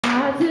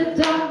Lights of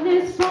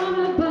darkness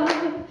from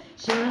above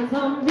shines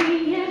on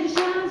me and it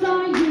shines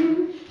on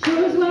you.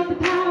 Shows what the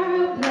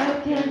power of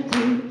love can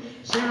do.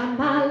 Shine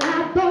my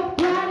light both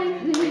bright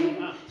and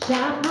clear.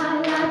 Shine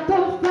my light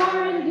both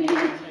far and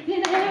near.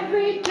 In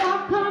every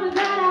dark corner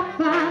that I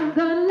find,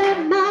 gonna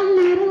let my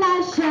little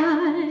light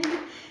shine.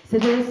 So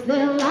this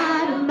little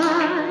light of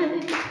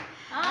mine,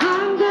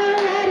 I'm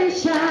gonna let it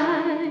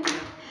shine.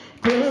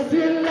 This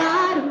little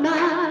light of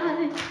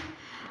mine,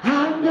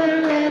 I'm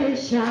gonna let it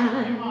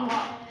shine.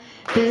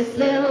 This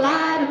little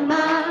light of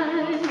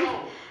mine,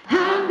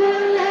 I'm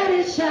gonna let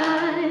it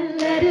shine.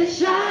 Let it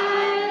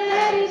shine,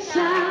 let it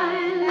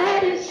shine,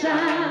 let it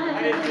shine.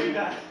 I didn't do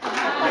that.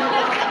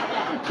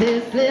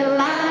 This little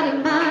light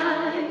of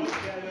mine,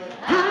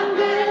 I'm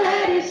gonna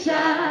let it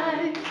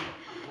shine.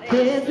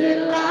 This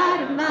little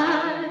light of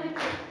mine,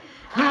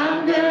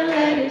 I'm gonna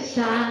let it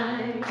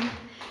shine.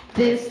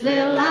 This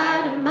little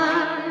light of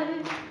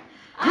mine,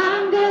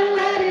 I'm gonna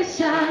let it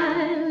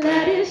shine.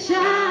 Let it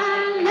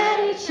shine, let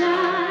it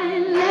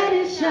shine, let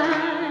it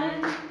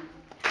shine.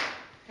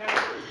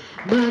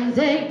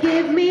 Monday,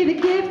 give me the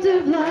gift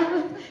of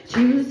love.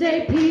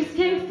 Tuesday, peace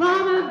came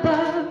from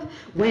above.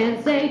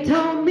 Wednesday,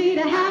 told me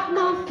to have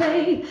more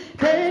faith.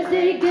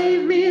 Thursday,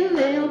 gave me a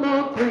little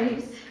more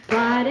grace.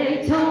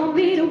 Friday, told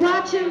me to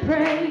watch and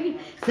pray.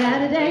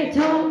 Saturday,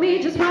 told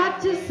me just what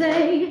to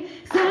say.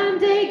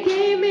 Sunday,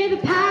 gave me the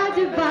power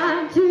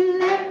divine to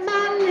let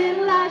my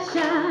little light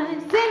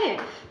shine. Sing it!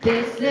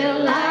 This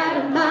little light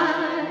of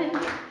mine,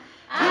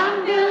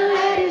 I'm gonna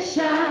let it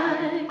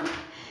shine.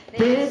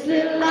 This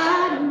little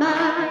light of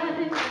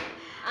mine,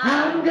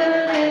 I'm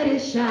gonna let it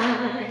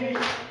shine.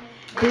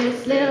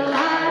 This little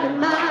light of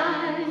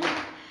mine,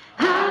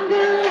 I'm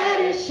gonna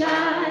let it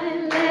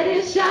shine. Let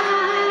it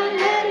shine,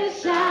 let it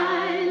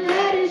shine,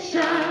 let it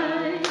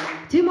shine.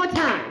 Two more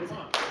times.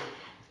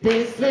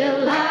 This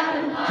little light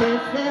of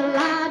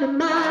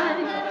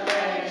mine,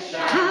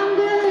 I'm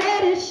gonna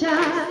let it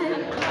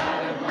shine.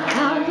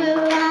 I'm gonna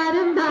light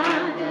of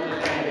mine,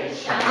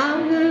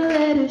 I'm gonna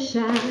let it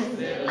shine.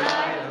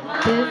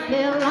 This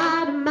little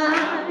light of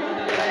mine,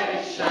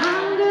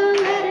 I'm gonna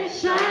let it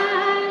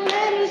shine,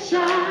 let it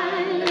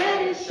shine,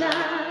 let it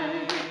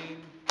shine.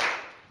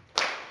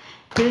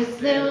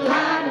 This little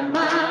light of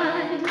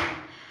mine,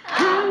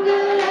 I'm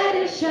gonna let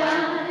it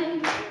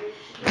shine.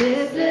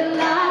 This little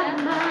light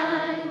of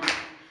mine,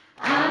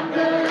 I'm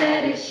gonna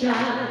let it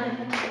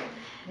shine.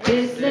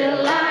 This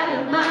little light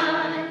of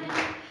mine,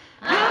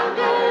 I'm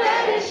gonna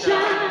let it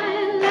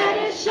shine. Let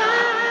it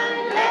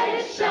shine, let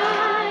it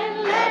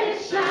shine, let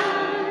it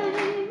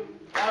shine.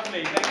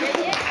 Lovely, thank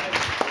you.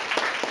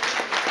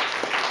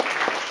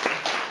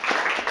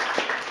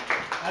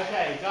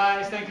 Okay,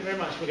 guys, thank you very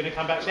much. We're going to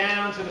come back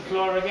down to the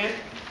floor again.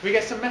 Can we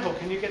get some metal?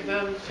 Can you get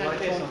the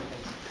chandeliers on?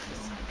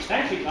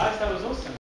 Thank you, guys. That was awesome.